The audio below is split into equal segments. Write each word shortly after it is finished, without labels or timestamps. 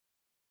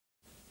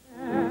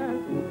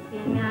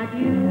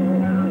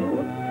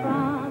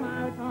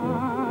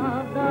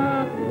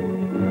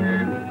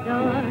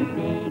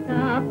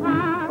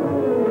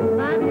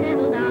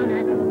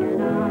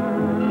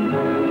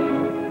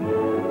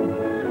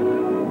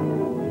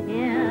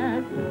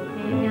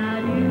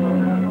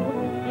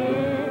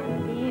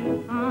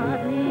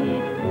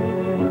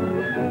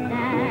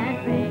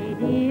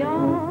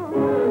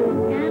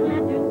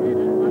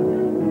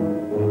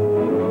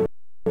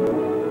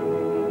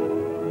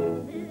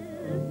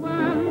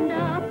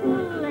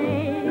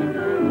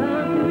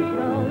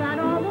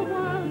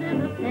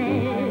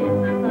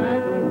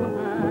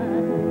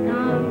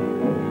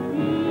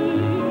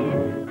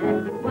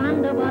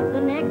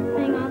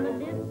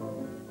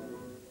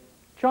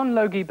John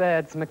Logie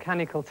Baird's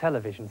mechanical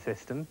television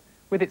system,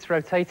 with its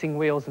rotating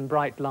wheels and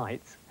bright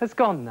lights, has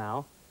gone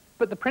now,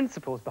 but the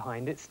principles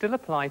behind it still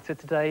apply to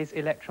today's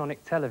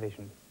electronic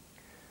television.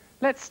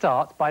 Let's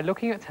start by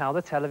looking at how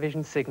the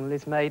television signal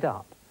is made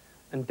up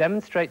and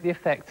demonstrate the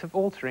effect of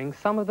altering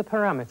some of the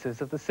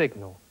parameters of the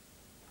signal.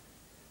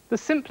 The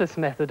simplest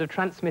method of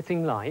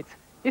transmitting light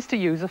is to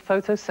use a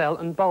photocell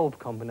and bulb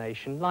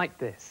combination like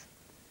this.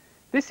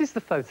 This is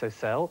the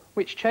photocell,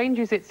 which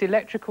changes its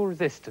electrical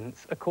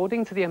resistance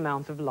according to the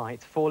amount of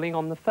light falling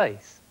on the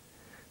face.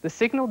 The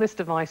signal this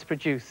device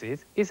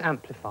produces is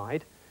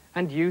amplified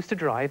and used to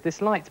drive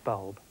this light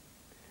bulb.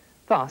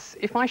 Thus,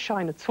 if I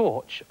shine a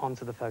torch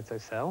onto the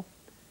photocell,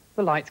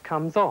 the light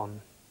comes on.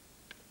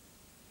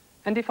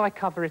 And if I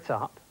cover it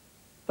up,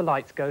 the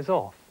light goes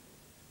off.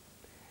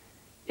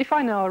 If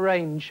I now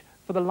arrange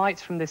for the light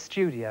from this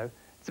studio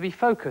to be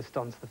focused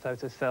onto the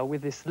photocell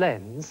with this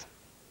lens,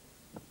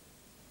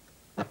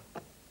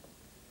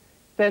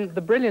 then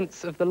the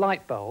brilliance of the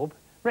light bulb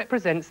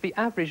represents the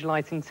average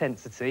light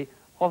intensity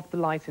of the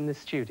light in the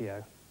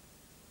studio.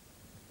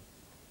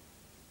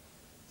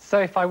 So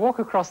if I walk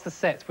across the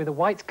set with a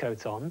white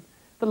coat on,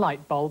 the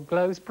light bulb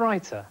glows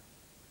brighter.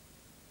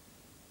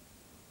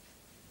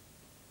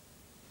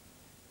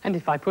 And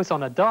if I put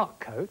on a dark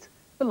coat,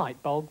 the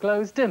light bulb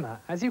glows dimmer,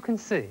 as you can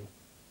see.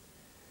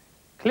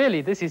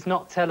 Clearly, this is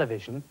not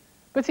television,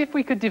 but if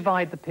we could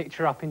divide the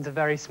picture up into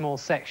very small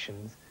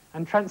sections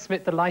and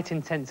transmit the light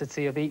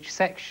intensity of each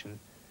section,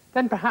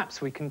 then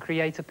perhaps we can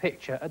create a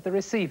picture at the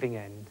receiving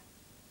end.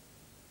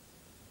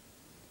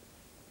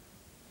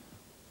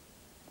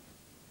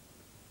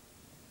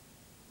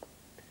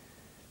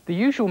 The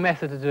usual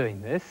method of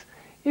doing this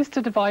is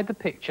to divide the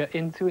picture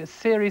into a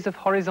series of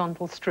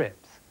horizontal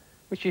strips,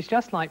 which is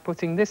just like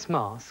putting this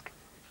mask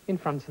in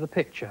front of the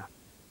picture.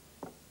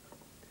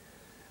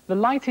 The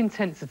light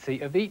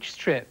intensity of each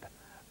strip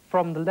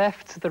from the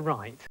left to the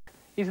right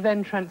is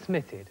then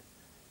transmitted.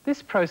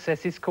 This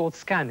process is called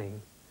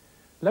scanning.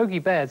 Logie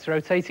Baird's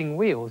rotating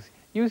wheels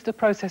used a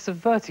process of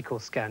vertical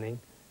scanning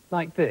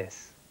like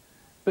this.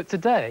 But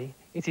today,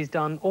 it is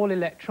done all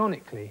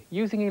electronically,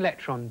 using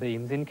electron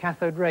beams in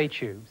cathode ray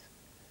tubes.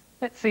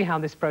 Let's see how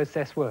this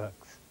process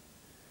works.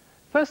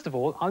 First of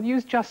all, I'll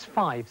use just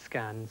 5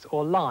 scans,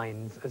 or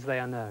lines as they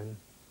are known.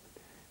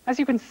 As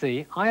you can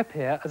see, I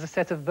appear as a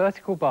set of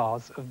vertical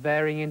bars of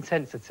varying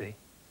intensity.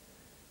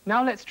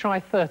 Now let's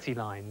try 30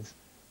 lines,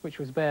 which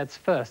was Baird's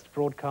first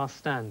broadcast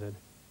standard.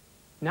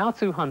 Now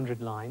 200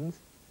 lines,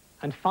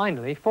 and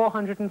finally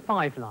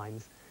 405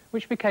 lines,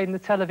 which became the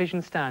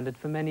television standard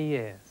for many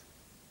years.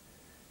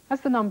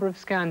 As the number of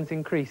scans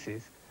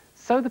increases,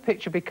 so the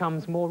picture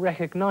becomes more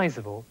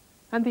recognizable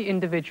and the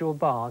individual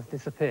bars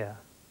disappear.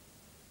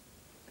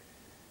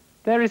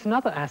 There is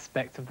another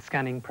aspect of the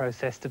scanning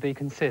process to be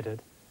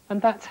considered,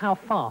 and that's how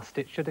fast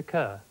it should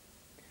occur.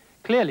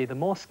 Clearly, the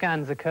more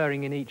scans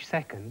occurring in each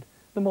second,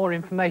 the more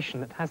information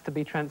that has to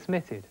be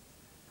transmitted,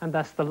 and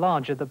thus the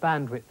larger the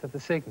bandwidth of the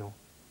signal.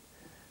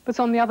 But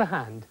on the other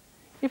hand,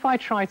 if I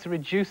try to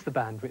reduce the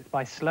bandwidth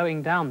by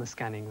slowing down the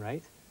scanning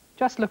rate,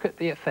 just look at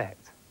the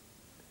effect.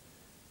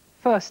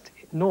 First,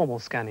 normal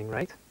scanning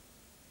rate,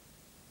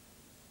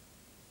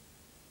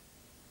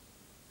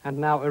 and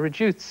now a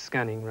reduced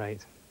scanning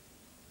rate.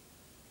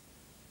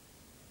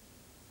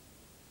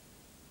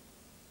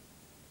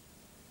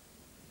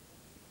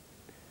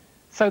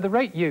 So the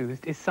rate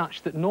used is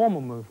such that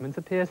normal movement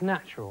appears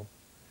natural.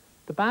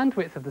 The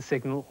bandwidth of the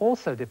signal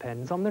also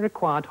depends on the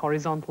required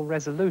horizontal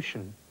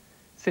resolution,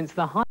 since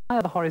the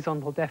higher the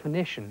horizontal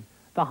definition,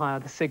 the higher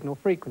the signal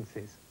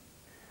frequencies.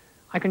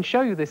 I can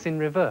show you this in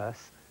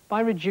reverse by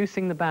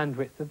reducing the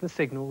bandwidth of the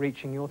signal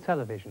reaching your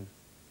television.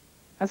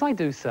 As I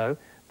do so,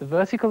 the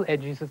vertical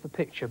edges of the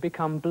picture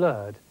become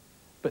blurred,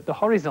 but the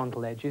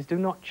horizontal edges do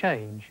not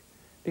change,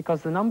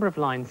 because the number of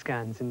line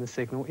scans in the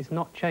signal is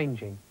not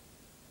changing.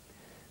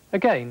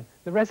 Again,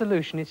 the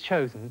resolution is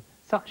chosen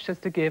such as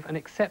to give an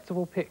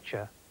acceptable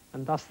picture,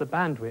 and thus the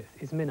bandwidth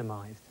is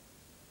minimized.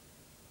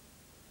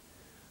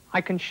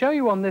 I can show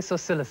you on this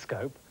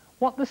oscilloscope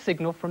what the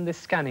signal from this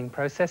scanning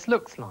process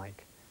looks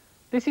like.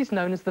 This is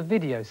known as the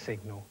video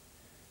signal.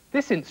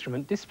 This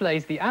instrument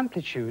displays the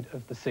amplitude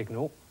of the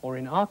signal, or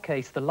in our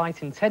case the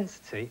light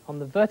intensity on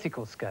the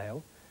vertical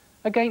scale,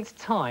 against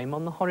time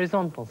on the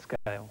horizontal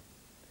scale.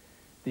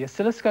 The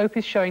oscilloscope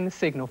is showing the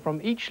signal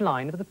from each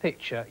line of the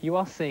picture you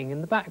are seeing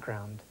in the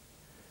background.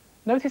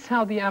 Notice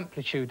how the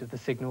amplitude of the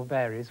signal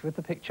varies with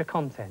the picture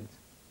content.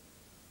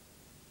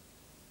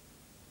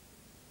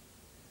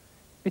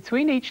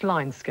 Between each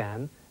line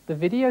scan, the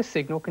video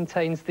signal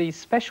contains these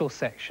special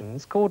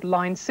sections called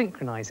line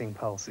synchronizing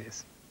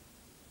pulses.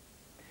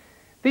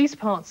 These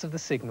parts of the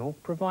signal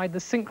provide the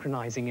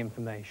synchronizing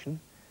information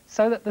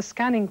so that the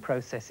scanning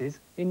processes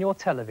in your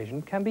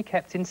television can be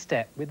kept in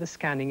step with the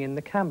scanning in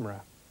the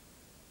camera.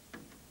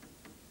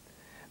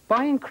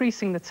 By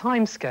increasing the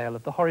time scale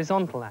of the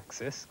horizontal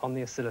axis on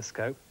the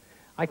oscilloscope,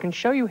 I can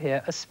show you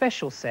here a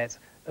special set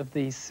of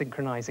these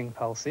synchronizing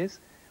pulses,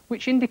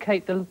 which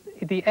indicate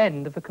the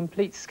end of a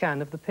complete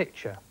scan of the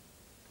picture.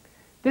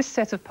 This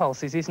set of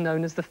pulses is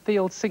known as the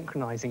field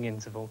synchronizing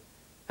interval,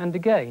 and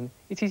again,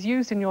 it is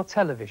used in your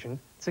television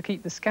to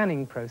keep the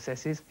scanning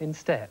processes in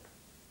step.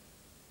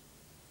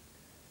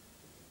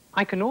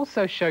 I can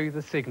also show you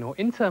the signal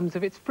in terms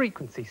of its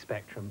frequency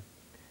spectrum.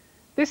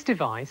 This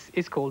device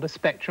is called a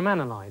spectrum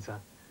analyzer,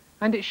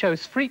 and it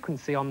shows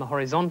frequency on the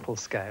horizontal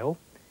scale,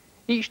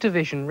 each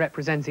division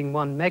representing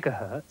 1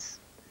 megahertz,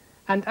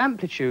 and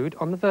amplitude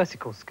on the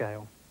vertical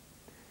scale.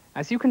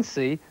 As you can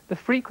see, the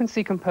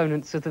frequency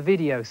components of the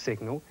video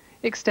signal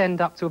extend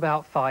up to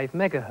about 5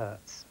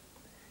 megahertz.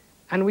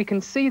 And we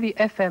can see the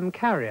FM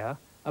carrier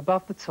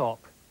above the top,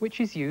 which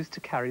is used to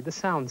carry the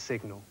sound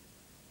signal.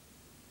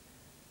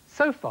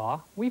 So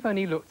far, we've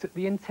only looked at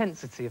the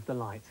intensity of the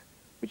light,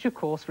 which of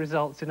course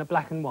results in a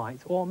black and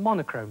white or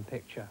monochrome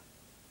picture.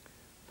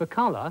 For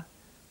colour,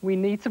 we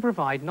need to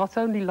provide not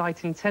only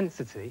light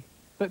intensity,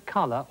 but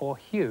colour or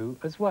hue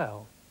as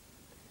well.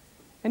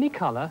 Any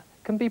colour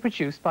can be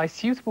produced by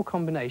suitable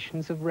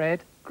combinations of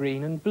red,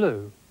 green and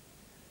blue.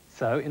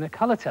 So in a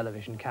colour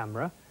television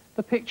camera,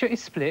 the picture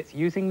is split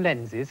using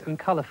lenses and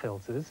colour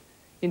filters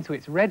into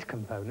its red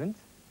component,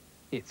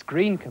 its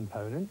green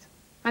component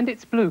and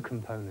its blue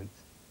component.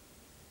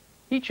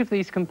 Each of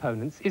these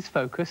components is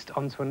focused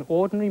onto an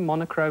ordinary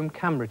monochrome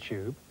camera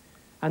tube,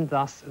 and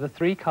thus the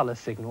 3 colour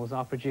signals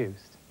are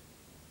produced.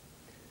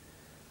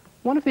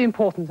 One of the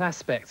important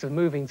aspects of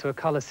moving to a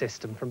colour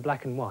system from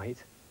black and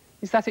white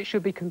is that it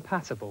should be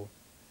compatible.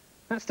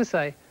 That's to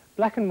say,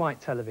 black and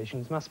white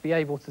televisions must be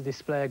able to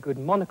display a good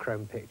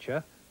monochrome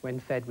picture when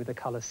fed with a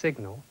colour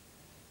signal,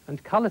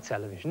 and colour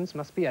televisions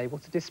must be able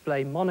to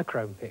display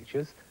monochrome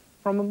pictures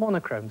from a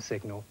monochrome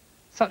signal,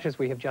 such as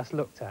we have just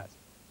looked at.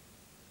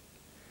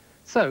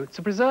 So,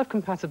 to preserve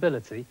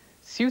compatibility,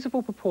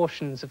 suitable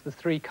proportions of the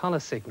 3 colour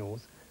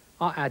signals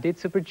are added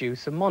to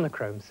produce a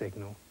monochrome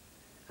signal,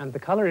 and the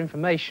colour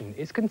information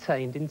is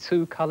contained in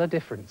 2 colour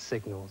difference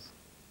signals.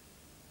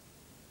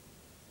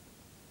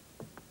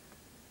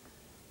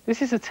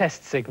 This is a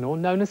test signal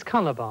known as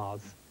colour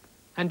bars,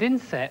 and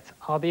inset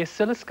are the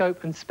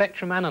oscilloscope and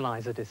spectrum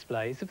analyzer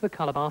displays of the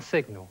colour bar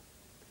signal.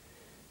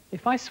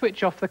 If I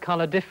switch off the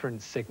colour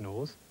difference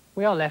signals,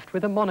 we are left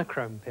with a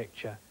monochrome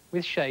picture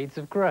with shades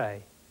of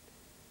grey.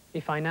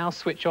 If I now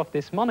switch off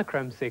this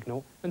monochrome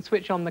signal and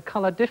switch on the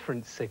colour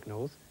difference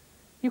signals,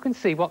 you can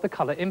see what the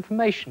colour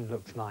information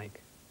looks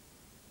like.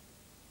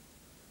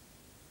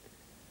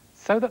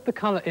 So that the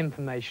colour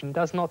information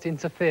does not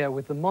interfere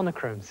with the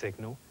monochrome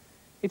signal,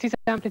 it is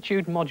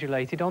amplitude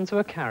modulated onto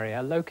a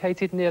carrier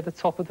located near the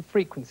top of the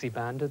frequency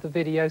band of the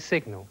video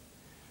signal,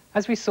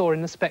 as we saw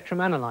in the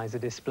spectrum analyzer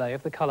display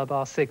of the colour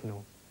bar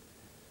signal.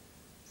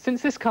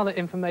 Since this colour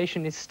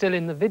information is still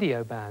in the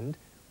video band,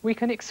 we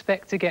can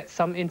expect to get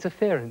some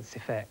interference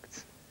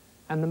effects,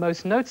 and the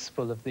most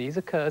noticeable of these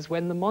occurs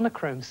when the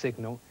monochrome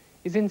signal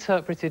is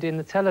interpreted in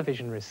the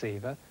television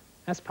receiver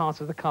as part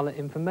of the colour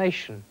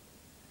information.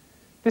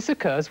 This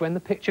occurs when the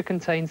picture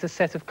contains a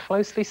set of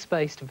closely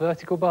spaced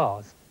vertical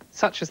bars,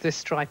 such as this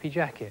stripy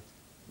jacket.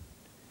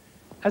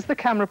 As the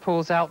camera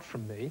pulls out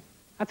from me,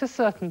 at a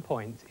certain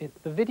point,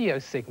 the video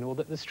signal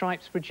that the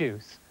stripes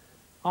produce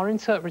are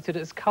interpreted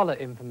as colour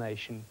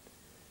information,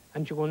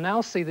 and you will now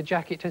see the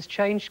jacket has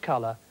changed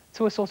colour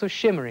to a sort of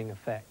shimmering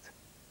effect.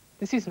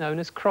 This is known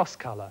as cross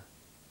colour.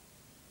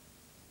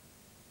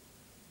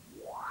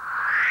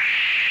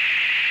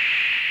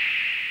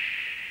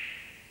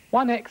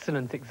 One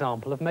excellent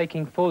example of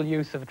making full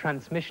use of a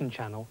transmission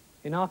channel,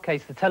 in our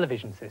case the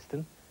television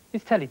system,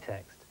 is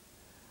Teletext.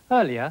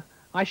 Earlier,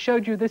 I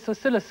showed you this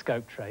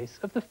oscilloscope trace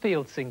of the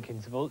field sync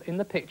interval in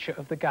the picture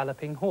of the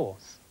galloping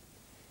horse.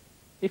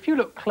 If you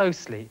look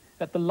closely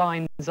at the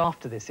lines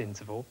after this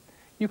interval,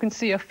 you can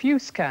see a few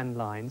scanned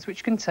lines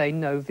which contain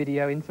no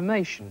video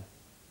information.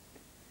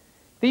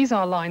 These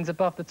are lines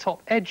above the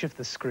top edge of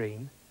the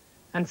screen,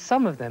 and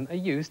some of them are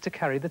used to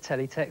carry the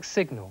teletext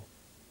signal.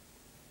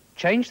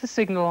 Change the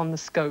signal on the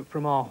scope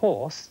from our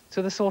horse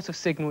to the sort of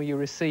signal you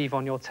receive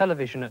on your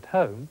television at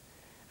home,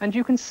 and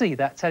you can see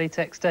that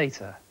teletext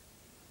data.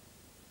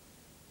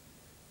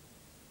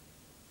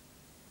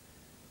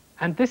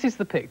 And this is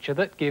the picture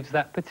that gives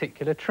that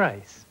particular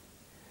trace.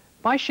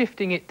 By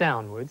shifting it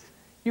downwards,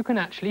 you can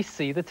actually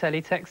see the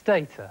teletext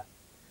data.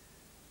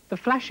 The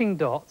flashing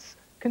dots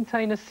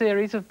contain a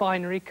series of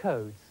binary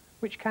codes,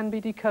 which can be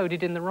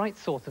decoded in the right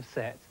sort of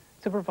set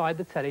to provide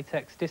the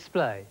teletext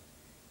display.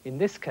 In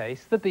this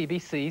case, the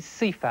BBC's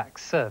Ceefax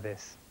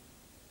service.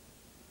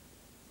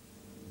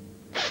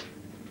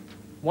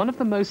 One of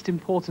the most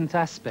important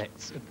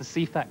aspects of the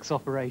Ceefax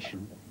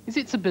operation is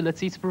its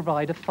ability to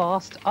provide a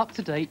fast,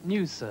 up-to-date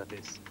news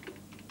service.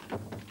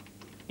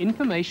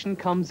 Information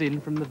comes in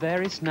from the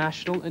various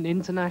national and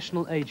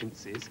international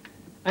agencies,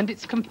 and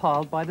it's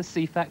compiled by the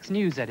Ceefax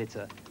news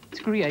editor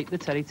to create the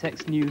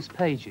teletext news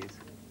pages,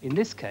 in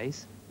this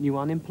case, new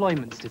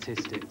unemployment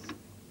statistics.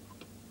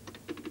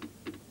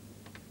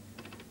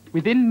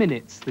 Within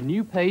minutes, the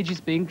new page is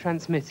being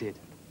transmitted.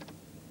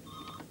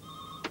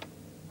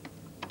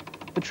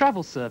 The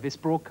travel service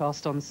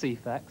broadcast on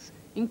Ceefax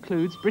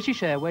includes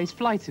British Airways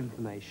flight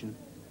information,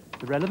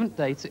 The relevant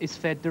data is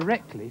fed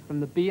directly from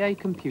the BA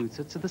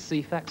computer to the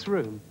Ceefax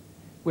room,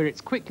 where it's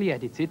quickly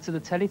edited to the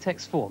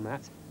teletext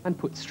format and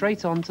put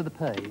straight onto the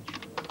page.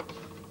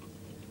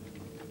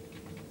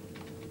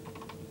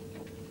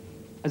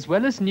 As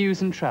well as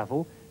news and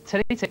travel,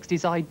 teletext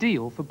is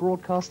ideal for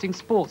broadcasting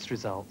sports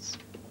results.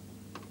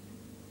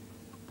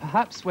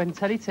 Perhaps when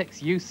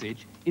teletext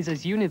usage is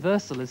as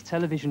universal as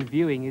television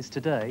viewing is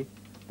today,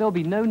 there'll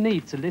be no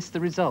need to list the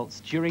results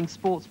during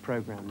sports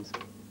programs.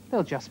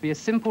 There'll just be a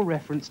simple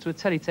reference to a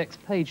teletext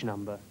page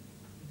number.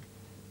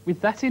 With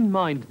that in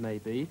mind,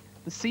 maybe,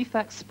 the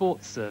Ceefax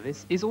Sports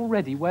Service is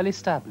already well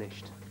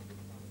established.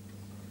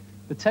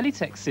 The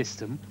teletext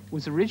system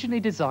was originally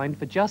designed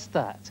for just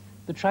that,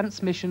 the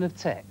transmission of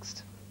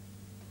text.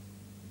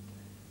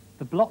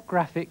 The block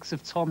graphics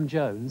of Tom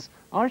Jones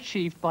are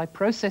achieved by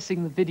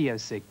processing the video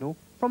signal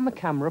from the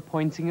camera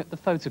pointing at the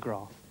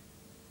photograph.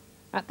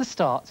 At the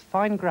start,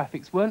 fine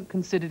graphics weren't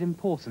considered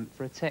important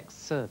for a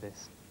text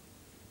service.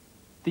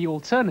 The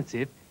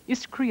alternative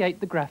is to create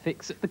the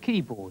graphics at the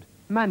keyboard,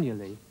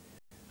 manually,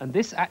 and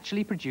this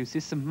actually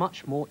produces some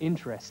much more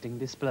interesting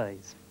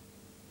displays.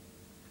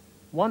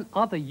 One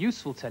other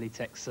useful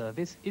teletext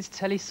service is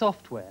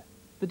telesoftware,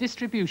 the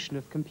distribution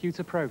of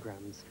computer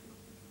programs.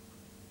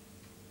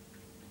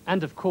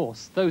 And of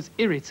course, those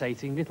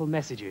irritating little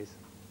messages.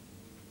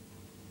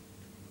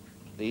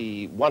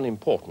 The one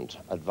important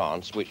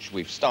advance which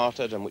we've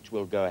started and which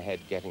will go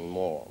ahead getting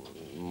more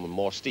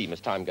steam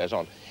as time goes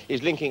on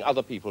is linking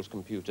other people's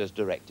computers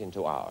direct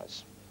into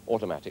ours.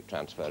 Automatic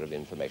transfer of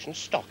information,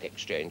 stock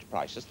exchange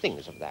prices,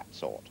 things of that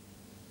sort.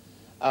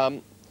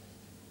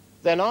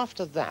 Then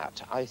after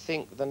that, I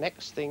think the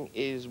next thing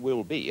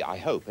will be, I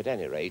hope at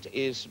any rate,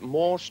 is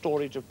more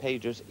storage of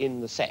pages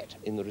in the set,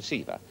 in the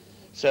receiver,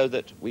 so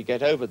that we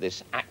get over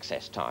this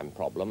access time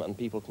problem and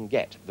people can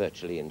get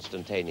virtually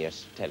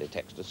instantaneous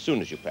teletext as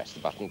soon as you press the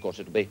button. Of course,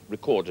 it'll be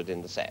recorded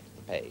in the set,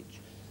 the page.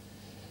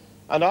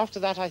 And after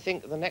that, I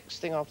think the next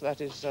thing after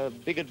that is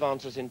big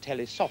advances in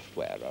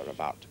telesoftware are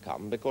about to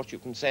come, because you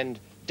can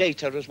send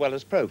data as well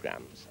as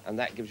programs, and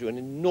that gives you an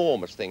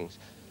enormous things,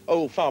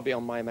 far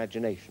beyond my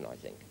imagination, I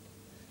think.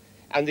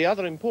 And the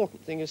other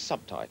important thing is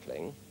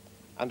subtitling,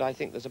 and I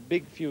think there's a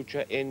big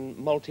future in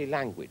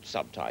multi-language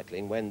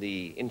subtitling when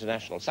the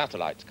international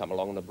satellites come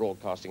along and are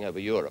broadcasting over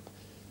Europe,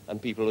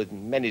 and people with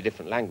many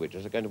different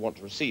languages are going to want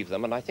to receive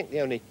them, and I think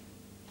the only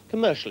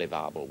commercially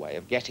viable way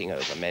of getting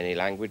over many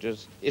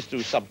languages is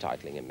through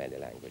subtitling in many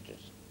languages.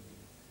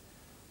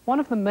 One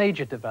of the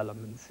major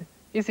developments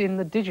is in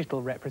the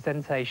digital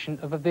representation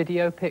of a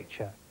video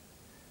picture.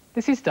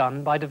 This is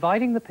done by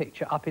dividing the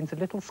picture up into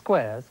little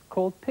squares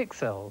called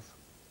pixels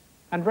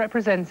and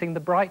representing the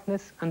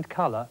brightness and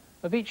colour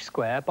of each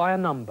square by a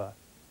number.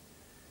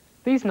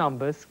 These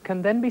numbers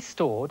can then be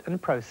stored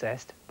and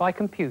processed by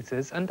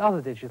computers and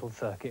other digital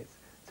circuits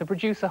to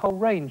produce a whole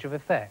range of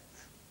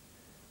effects.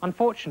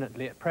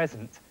 Unfortunately, at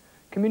present,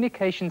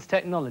 communications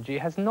technology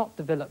has not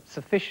developed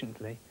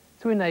sufficiently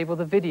to enable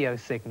the video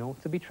signal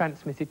to be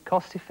transmitted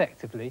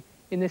cost-effectively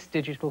in this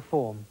digital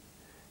form,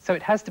 so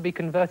it has to be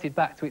converted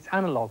back to its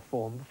analog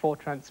form before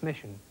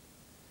transmission.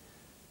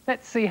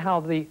 Let's see how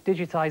the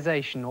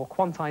digitization or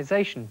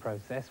quantization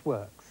process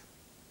works.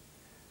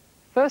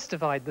 First,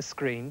 divide the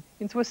screen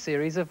into a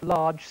series of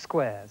large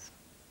squares.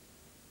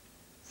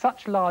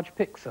 Such large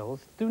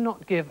pixels do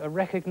not give a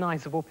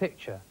recognizable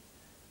picture,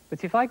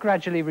 but if I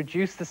gradually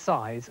reduce the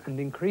size and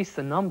increase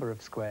the number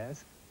of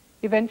squares,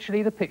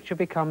 eventually the picture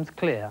becomes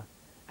clear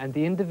and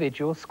the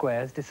individual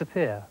squares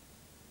disappear.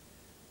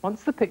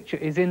 Once the picture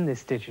is in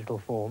this digital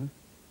form,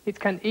 it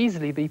can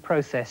easily be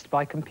processed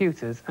by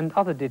computers and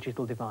other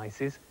digital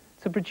devices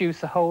to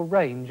produce a whole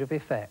range of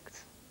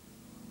effects.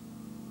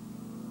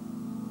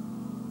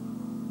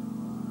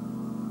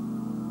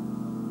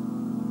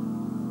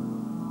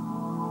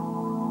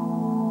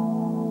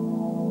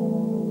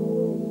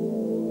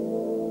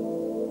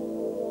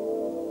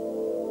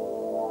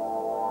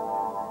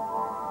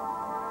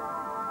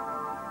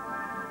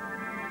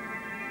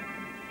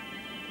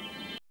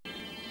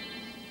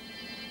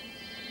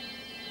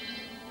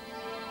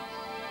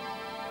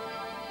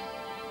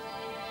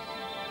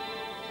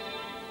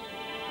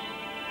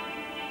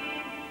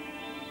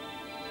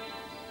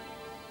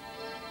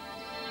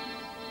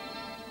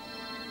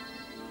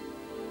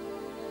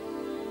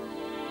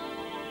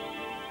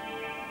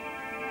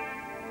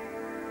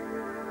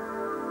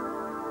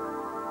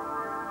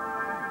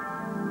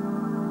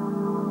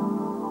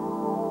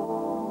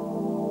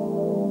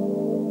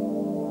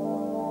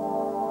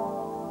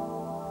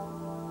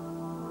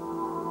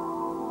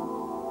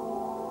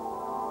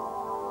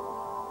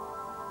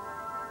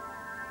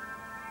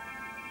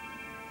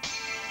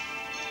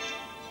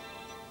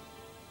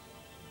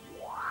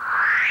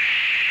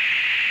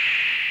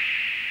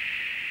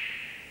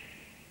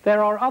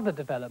 There are other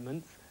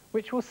developments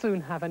which will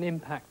soon have an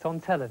impact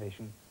on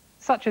television,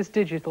 such as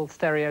digital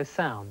stereo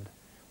sound,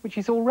 which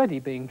is already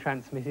being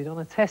transmitted on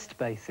a test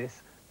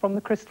basis from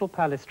the Crystal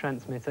Palace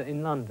transmitter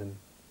in London,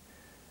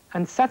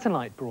 and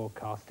satellite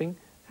broadcasting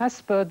has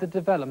spurred the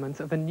development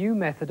of a new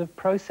method of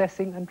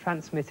processing and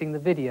transmitting the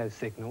video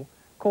signal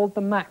called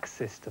the MAX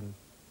system.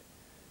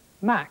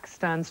 MAX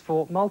stands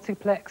for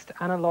Multiplexed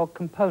Analog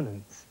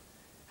Components,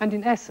 and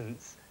in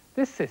essence,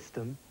 this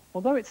system,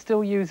 although it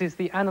still uses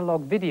the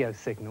analog video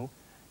signal,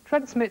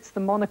 transmits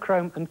the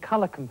monochrome and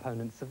colour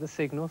components of the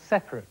signal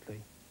separately.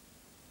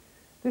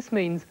 This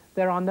means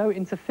there are no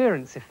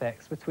interference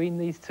effects between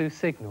these two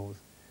signals,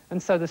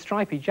 and so the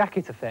stripy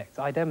jacket effect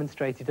I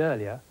demonstrated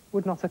earlier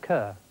would not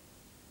occur.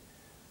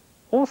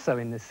 Also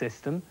in this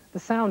system, the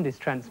sound is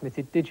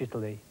transmitted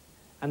digitally,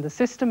 and the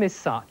system is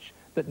such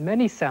that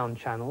many sound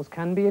channels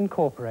can be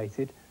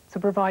incorporated to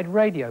provide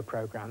radio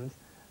programs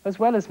as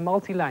well as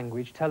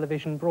multi-language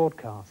television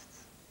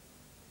broadcasts.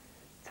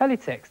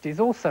 Teletext is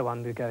also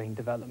undergoing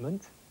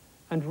development,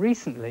 and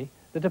recently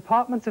the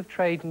Department of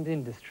Trade and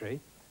Industry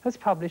has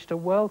published a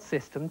World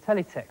System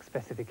Teletext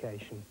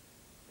specification.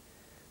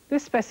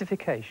 This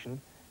specification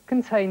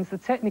contains the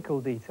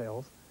technical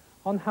details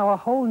on how a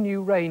whole new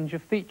range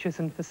of features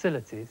and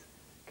facilities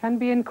can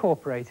be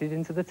incorporated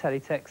into the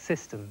Teletext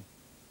system.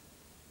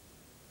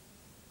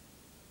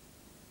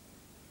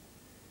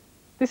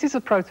 This is a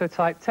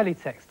prototype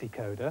teletext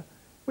decoder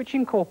which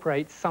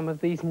incorporates some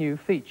of these new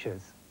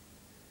features.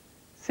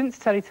 Since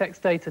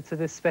teletext data to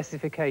this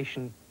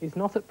specification is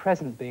not at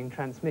present being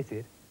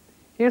transmitted,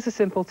 here's a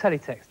simple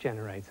teletext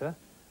generator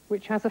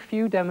which has a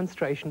few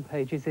demonstration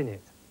pages in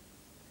it.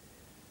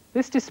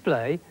 This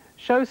display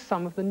shows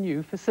some of the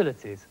new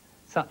facilities,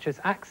 such as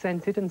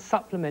accented and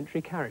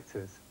supplementary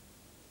characters.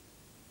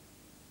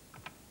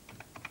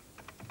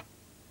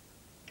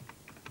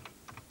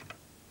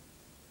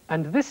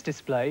 And this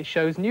display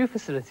shows new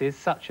facilities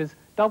such as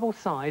double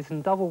size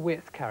and double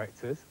width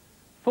characters,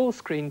 full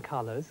screen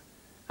colours,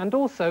 and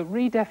also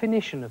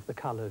redefinition of the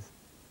colours.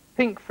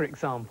 Pink, for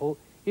example,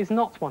 is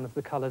not one of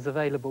the colours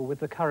available with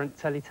the current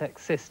teletext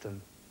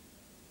system.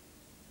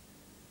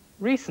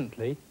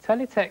 Recently,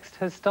 teletext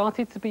has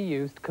started to be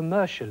used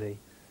commercially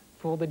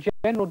for the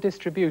general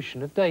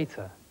distribution of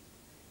data.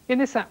 In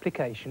this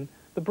application,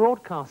 the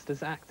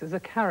broadcasters act as a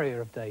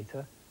carrier of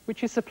data,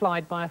 which is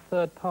supplied by a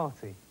third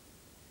party.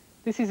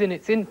 This is in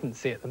its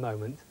infancy at the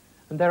moment,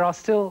 and there are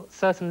still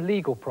certain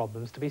legal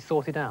problems to be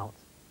sorted out.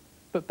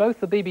 But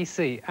both the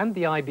BBC and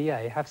the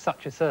IBA have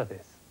such a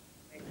service.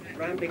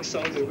 Rambling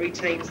song who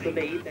retains the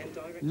lead, then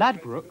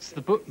Ladbrokes,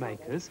 the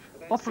bookmakers,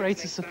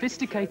 operate a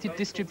sophisticated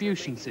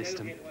distribution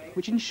system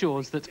which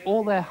ensures that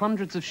all their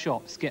hundreds of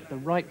shops get the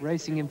right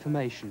racing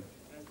information.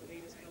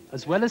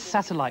 As well as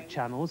satellite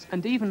channels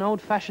and even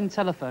old-fashioned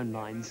telephone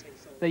lines,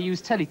 they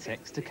use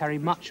teletext to carry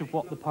much of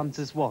what the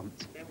punters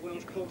want.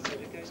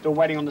 Still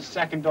waiting on the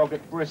second dog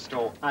at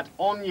Bristol. At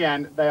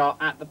Onyen, they are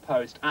at the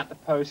post at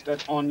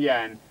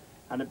Onyen.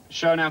 And a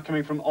show now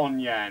coming from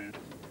Onyen.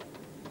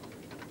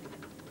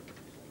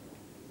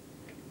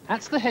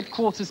 At the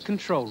headquarters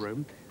control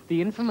room,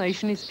 the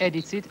information is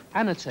edited,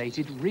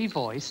 annotated,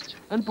 revoiced,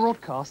 and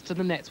broadcast to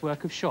the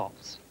network of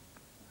shops.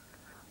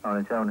 On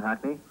its own,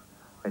 Hackney.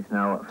 It's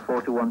now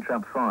 4-1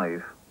 trap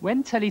 5.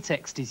 When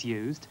teletext is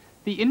used,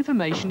 the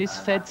information is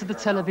fed to the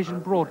television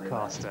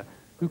broadcaster,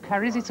 who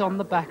carries it on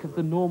the back of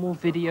the normal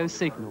video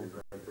signal.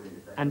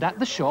 And at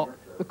the shop,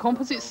 the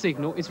composite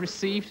signal is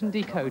received and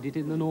decoded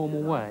in the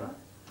normal way.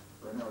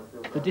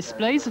 The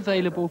displays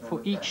available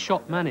for each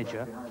shop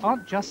manager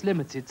aren't just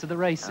limited to the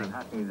racing.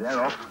 They're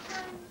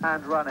off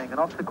and running, and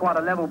off to quite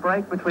a level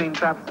break between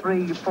traps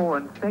 3, 4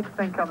 and 6.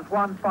 Then comes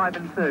 1, 5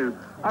 and 2.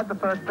 At the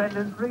first bend,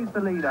 and 3's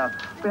the leader.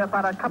 We're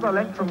about a couple of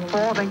lengths from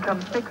 4, then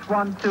comes 6,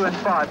 1, 2 and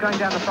 5. Going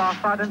down the far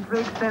side, and 3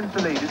 extends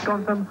the lead. It's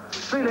gone some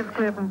 3 lengths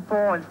clear from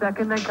 4 in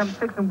second, then comes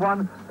 6 and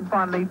 1, and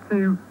finally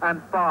 2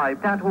 and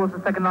 5. Down towards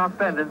the second last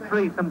bend, and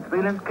 3, some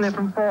 3 lengths clear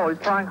from 4. He's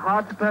trying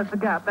hard to close the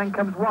gap, then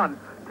comes 1.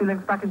 2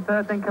 lengths back in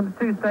third, then comes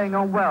 2 staying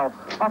on well.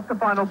 Off the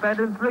final bend,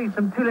 and 3,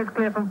 some 2 lengths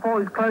clear from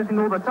 4, he's closing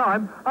all the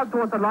time. Up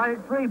towards the line,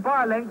 it's 3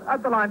 by a length,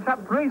 at the line,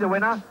 trap 3 the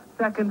winner,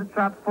 second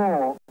trap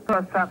 4.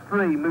 First trap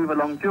 3, move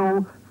along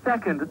duel,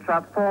 second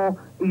trap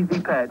 4,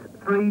 easy pet.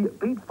 3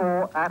 beats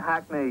 4 at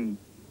Hackney.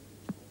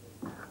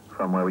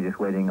 From where we're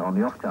just waiting on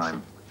the off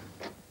time.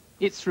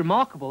 It's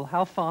remarkable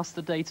how fast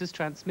the data's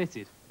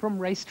transmitted, from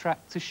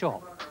racetrack to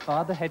shop,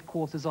 via the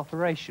headquarters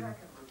operation.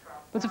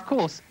 But of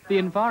course, the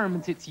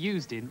environment it's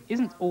used in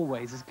isn't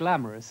always as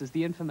glamorous as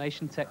the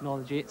information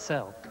technology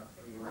itself.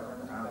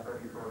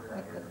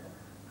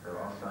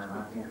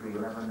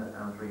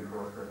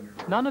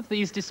 None of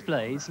these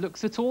displays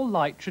looks at all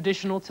like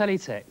traditional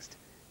teletext.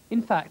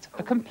 In fact,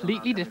 a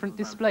completely different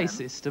display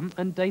system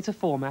and data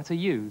format are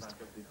used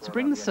to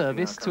bring the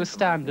service to a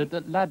standard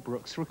that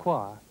Ladbrokes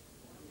require.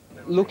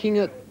 Looking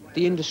at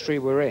the industry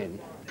we're in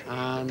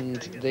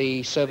and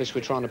the service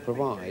we're trying to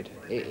provide,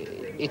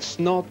 it's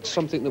not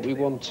something that we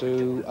want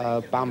to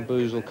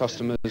bamboozle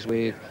customers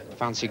with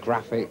fancy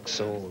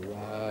graphics or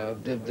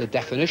the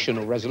definition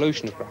or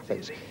resolution of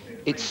graphics.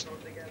 It's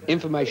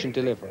information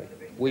delivery.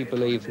 We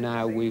believe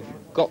now we've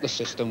got the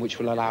system which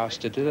will allow us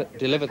to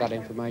deliver that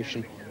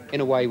information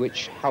in a way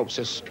which helps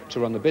us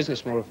to run the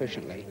business more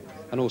efficiently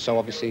and also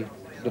obviously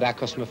that our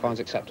customer finds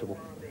acceptable.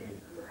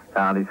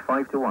 And it's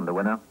 5-1 the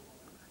winner.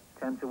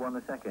 10-1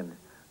 the second.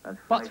 That's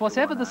But 5-1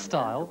 whatever the and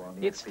style,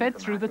 10-1 the it's FP fed for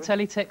through the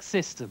Madrid. Teletext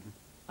system,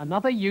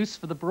 another use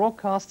for the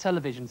broadcast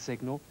television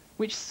signal,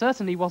 which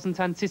certainly wasn't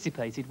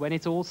anticipated when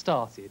it all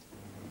started.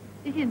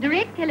 This is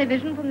direct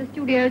television from the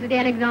studios at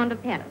Alexander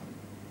Palace.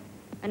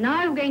 And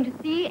now you're going to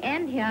see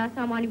and hear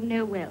someone you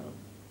know well,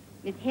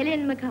 Miss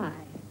Helen Mackay.